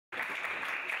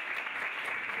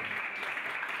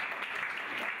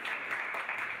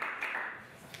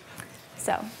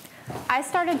So, I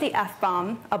started the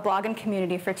FBomb, a blog and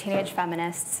community for teenage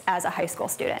feminists, as a high school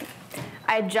student.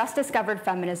 I had just discovered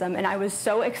feminism, and I was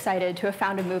so excited to have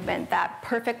found a movement that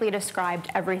perfectly described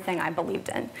everything I believed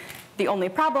in. The only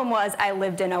problem was I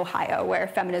lived in Ohio, where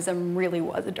feminism really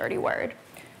was a dirty word.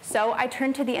 So I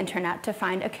turned to the internet to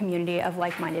find a community of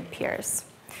like-minded peers.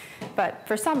 But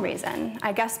for some reason,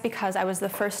 I guess because I was the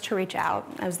first to reach out,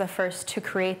 I was the first to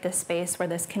create this space where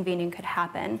this convening could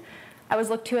happen, I was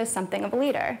looked to as something of a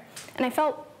leader. And I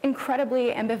felt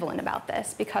incredibly ambivalent about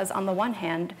this because on the one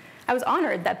hand, I was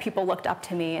honored that people looked up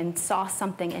to me and saw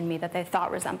something in me that they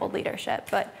thought resembled leadership.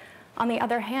 But on the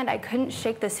other hand, I couldn't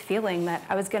shake this feeling that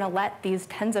I was going to let these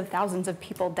tens of thousands of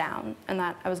people down and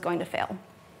that I was going to fail.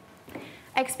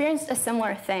 I experienced a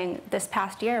similar thing this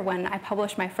past year when I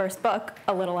published my first book,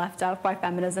 A Little Left Up, Why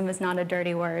Feminism is Not a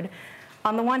Dirty Word.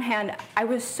 On the one hand, I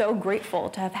was so grateful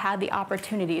to have had the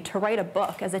opportunity to write a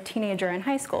book as a teenager in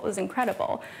high school. It was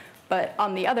incredible. But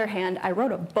on the other hand, I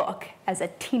wrote a book as a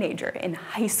teenager in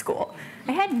high school.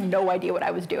 I had no idea what I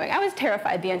was doing. I was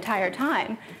terrified the entire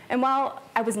time. And while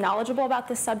I was knowledgeable about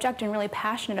this subject and really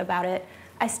passionate about it,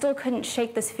 I still couldn't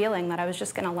shake this feeling that I was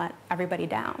just going to let everybody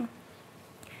down.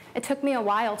 It took me a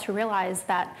while to realize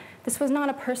that this was not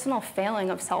a personal failing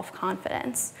of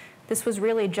self-confidence. This was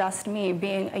really just me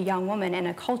being a young woman in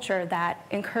a culture that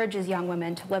encourages young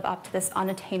women to live up to this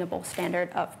unattainable standard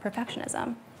of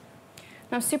perfectionism.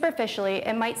 Now, superficially,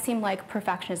 it might seem like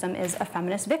perfectionism is a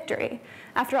feminist victory.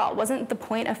 After all, wasn't the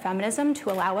point of feminism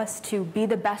to allow us to be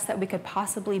the best that we could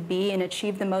possibly be and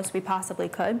achieve the most we possibly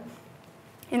could?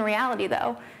 In reality,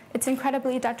 though, it's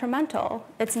incredibly detrimental.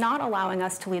 It's not allowing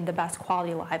us to lead the best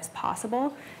quality lives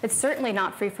possible. It's certainly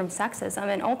not free from sexism,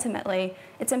 and ultimately,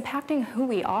 it's impacting who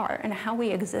we are and how we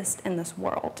exist in this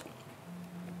world.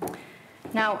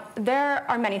 Now, there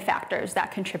are many factors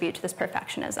that contribute to this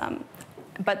perfectionism,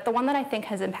 but the one that I think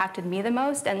has impacted me the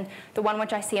most, and the one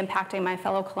which I see impacting my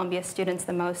fellow Columbia students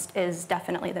the most, is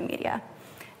definitely the media.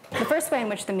 The first way in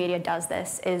which the media does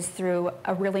this is through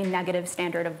a really negative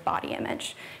standard of body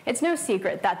image. It's no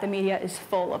secret that the media is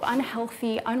full of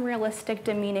unhealthy, unrealistic,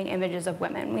 demeaning images of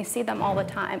women. We see them all the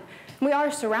time. We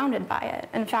are surrounded by it.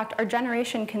 In fact, our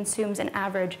generation consumes an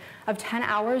average of 10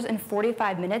 hours and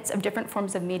 45 minutes of different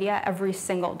forms of media every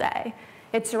single day.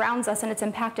 It surrounds us and it's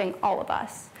impacting all of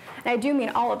us. And I do mean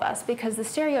all of us because the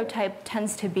stereotype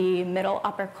tends to be middle,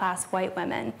 upper class white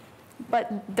women.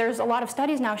 But there's a lot of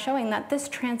studies now showing that this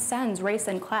transcends race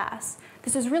and class.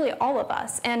 This is really all of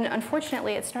us, and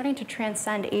unfortunately, it's starting to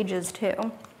transcend ages too.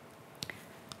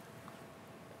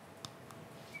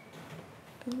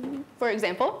 For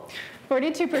example,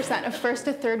 42% of first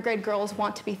to third grade girls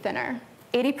want to be thinner.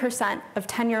 80% of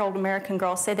 10-year-old American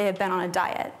girls say they have been on a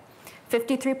diet.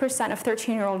 53% of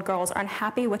 13-year-old girls are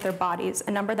unhappy with their bodies,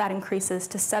 a number that increases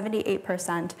to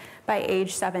 78% by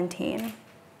age 17.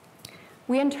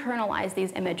 We internalize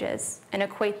these images and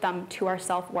equate them to our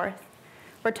self-worth.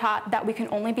 We're taught that we can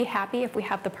only be happy if we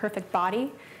have the perfect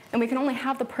body, and we can only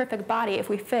have the perfect body if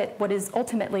we fit what is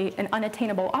ultimately an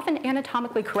unattainable, often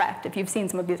anatomically correct, if you've seen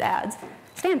some of these ads,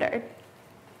 standard.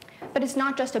 But it's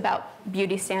not just about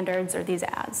beauty standards or these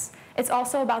ads. It's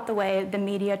also about the way the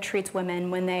media treats women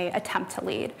when they attempt to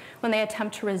lead, when they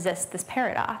attempt to resist this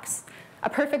paradox. A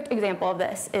perfect example of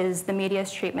this is the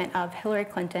media's treatment of Hillary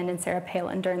Clinton and Sarah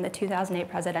Palin during the 2008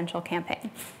 presidential campaign.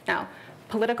 Now,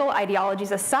 political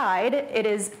ideologies aside, it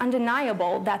is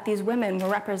undeniable that these women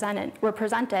were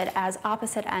presented as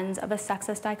opposite ends of a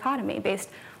sexist dichotomy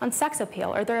based on sex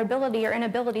appeal or their ability or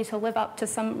inability to live up to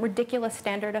some ridiculous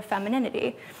standard of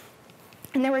femininity.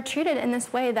 And they were treated in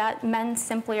this way that men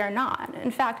simply are not.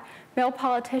 In fact, male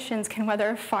politicians can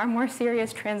weather far more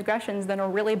serious transgressions than a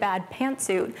really bad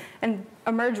pantsuit and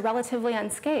emerge relatively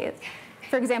unscathed.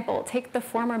 For example, take the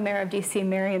former mayor of DC,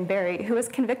 Marion Barry, who was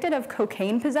convicted of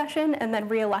cocaine possession and then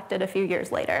reelected a few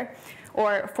years later.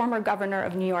 Or former governor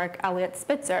of New York, Eliot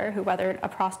Spitzer, who weathered a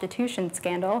prostitution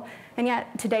scandal and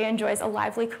yet today enjoys a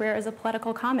lively career as a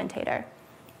political commentator.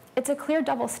 It's a clear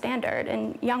double standard,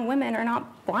 and young women are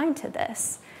not blind to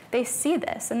this. They see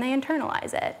this and they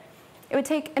internalize it. It would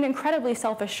take an incredibly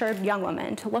self-assured young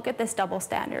woman to look at this double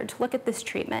standard, to look at this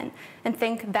treatment, and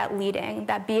think that leading,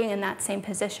 that being in that same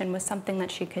position was something that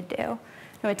she could do.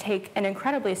 It would take an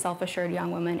incredibly self-assured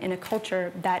young woman in a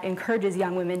culture that encourages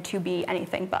young women to be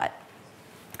anything but.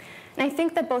 And I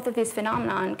think that both of these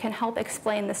phenomena can help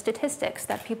explain the statistics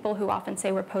that people who often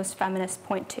say we're post-feminists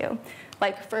point to.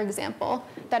 Like, for example,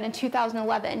 that in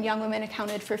 2011, young women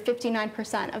accounted for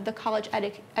 59% of the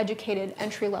college-educated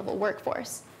entry-level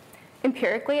workforce.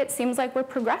 Empirically, it seems like we're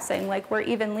progressing, like we're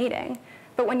even leading.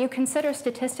 But when you consider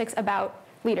statistics about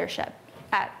leadership,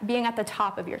 at being at the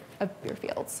top of your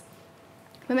fields.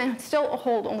 Women still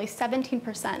hold only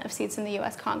 17% of seats in the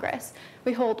US Congress.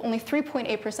 We hold only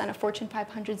 3.8% of Fortune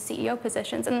 500 CEO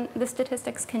positions, and the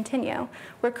statistics continue.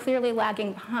 We're clearly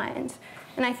lagging behind.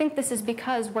 And I think this is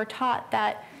because we're taught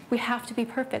that we have to be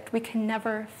perfect. We can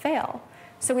never fail.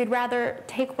 So we'd rather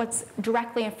take what's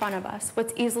directly in front of us,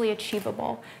 what's easily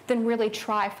achievable, than really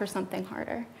try for something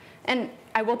harder. And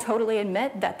I will totally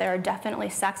admit that there are definitely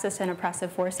sexist and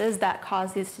oppressive forces that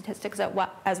cause these statistics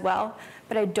as well,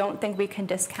 but I don't think we can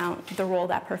discount the role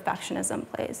that perfectionism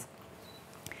plays.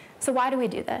 So why do we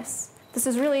do this? This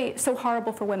is really so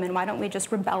horrible for women. Why don't we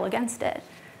just rebel against it?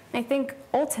 And I think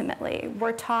ultimately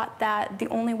we're taught that the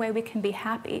only way we can be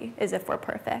happy is if we're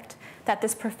perfect, that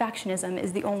this perfectionism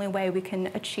is the only way we can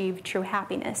achieve true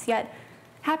happiness. Yet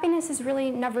happiness is really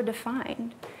never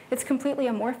defined. It's completely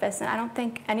amorphous, and I don't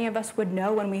think any of us would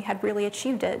know when we had really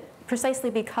achieved it, precisely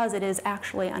because it is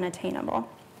actually unattainable.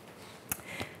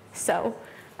 So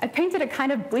I painted a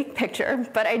kind of bleak picture,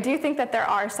 but I do think that there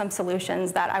are some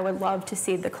solutions that I would love to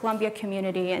see the Columbia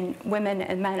community and women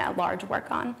and men at large work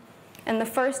on. And the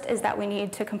first is that we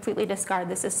need to completely discard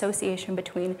this association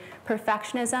between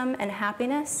perfectionism and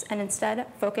happiness, and instead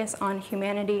focus on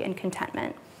humanity and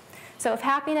contentment. So if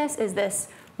happiness is this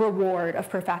reward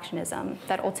of perfectionism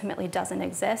that ultimately doesn't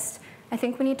exist, I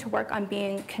think we need to work on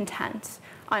being content,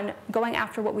 on going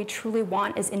after what we truly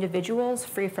want as individuals,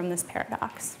 free from this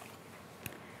paradox.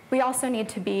 We also need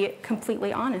to be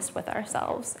completely honest with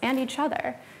ourselves and each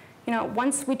other. You know,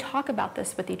 once we talk about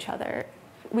this with each other,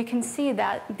 we can see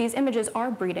that these images are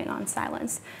breeding on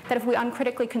silence, that if we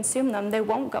uncritically consume them, they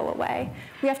won't go away.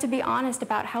 We have to be honest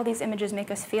about how these images make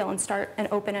us feel and start an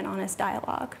open and honest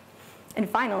dialogue. And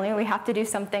finally, we have to do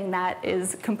something that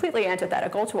is completely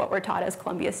antithetical to what we're taught as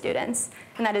Columbia students,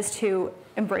 and that is to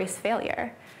embrace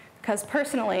failure. Because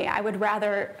personally, I would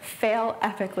rather fail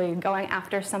ethically going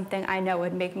after something I know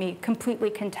would make me completely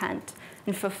content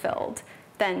and fulfilled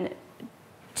than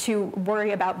to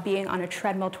worry about being on a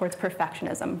treadmill towards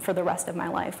perfectionism for the rest of my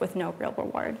life with no real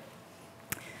reward.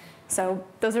 So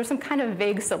those are some kind of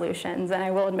vague solutions, and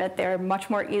I will admit they're much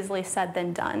more easily said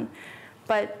than done.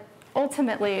 But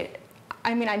ultimately,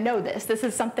 I mean, I know this. This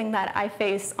is something that I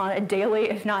face on a daily,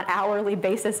 if not hourly,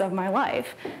 basis of my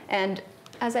life. And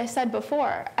as I said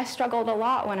before, I struggled a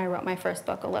lot when I wrote my first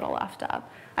book, A Little Left Up.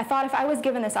 I thought if I was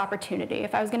given this opportunity,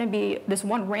 if I was going to be this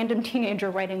one random teenager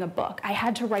writing a book, I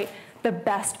had to write the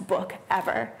best book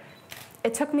ever.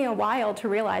 It took me a while to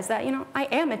realize that, you know, I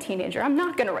am a teenager. I'm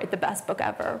not going to write the best book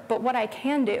ever. But what I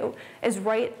can do is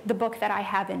write the book that I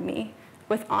have in me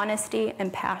with honesty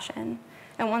and passion.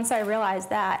 And once I realized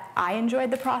that, I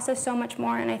enjoyed the process so much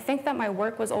more, and I think that my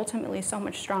work was ultimately so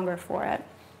much stronger for it.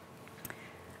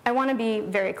 I want to be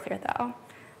very clear, though.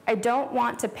 I don't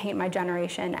want to paint my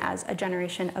generation as a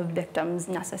generation of victims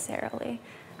necessarily.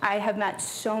 I have met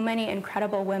so many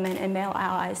incredible women and male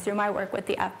allies through my work with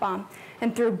the FBomb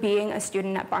and through being a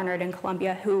student at Barnard and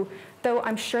Columbia who, though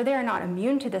I'm sure they are not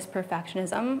immune to this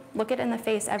perfectionism, look it in the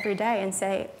face every day and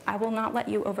say, I will not let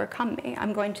you overcome me.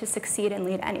 I'm going to succeed and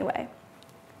lead anyway.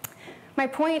 My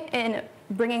point in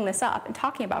bringing this up and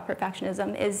talking about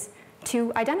perfectionism is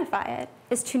to identify it,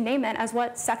 is to name it as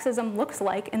what sexism looks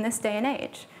like in this day and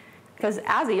age. Because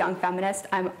as a young feminist,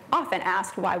 I'm often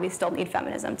asked why we still need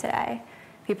feminism today.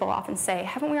 People often say,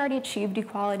 haven't we already achieved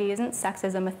equality? Isn't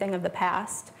sexism a thing of the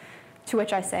past? To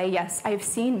which I say, yes, I've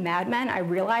seen Mad Men. I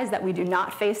realize that we do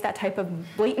not face that type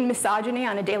of blatant misogyny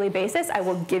on a daily basis. I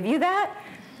will give you that,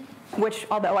 which,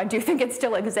 although I do think it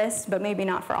still exists, but maybe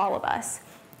not for all of us.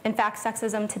 In fact,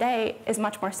 sexism today is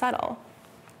much more subtle.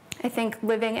 I think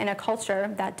living in a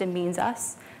culture that demeans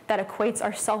us, that equates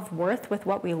our self-worth with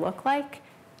what we look like,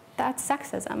 that's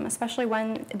sexism, especially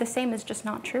when the same is just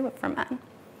not true for men.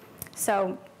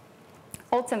 So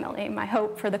ultimately, my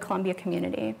hope for the Columbia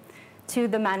community, to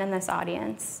the men in this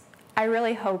audience, I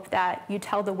really hope that you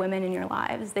tell the women in your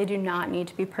lives they do not need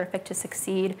to be perfect to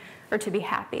succeed or to be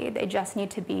happy. They just need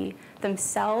to be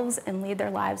themselves and lead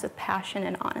their lives with passion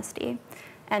and honesty.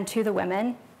 And to the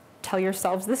women, tell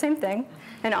yourselves the same thing,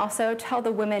 and also tell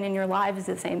the women in your lives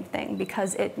the same thing,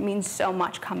 because it means so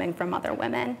much coming from other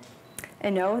women.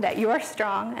 And know that you are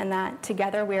strong, and that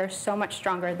together we are so much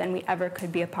stronger than we ever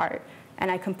could be apart. And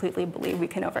I completely believe we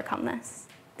can overcome this.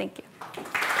 Thank you.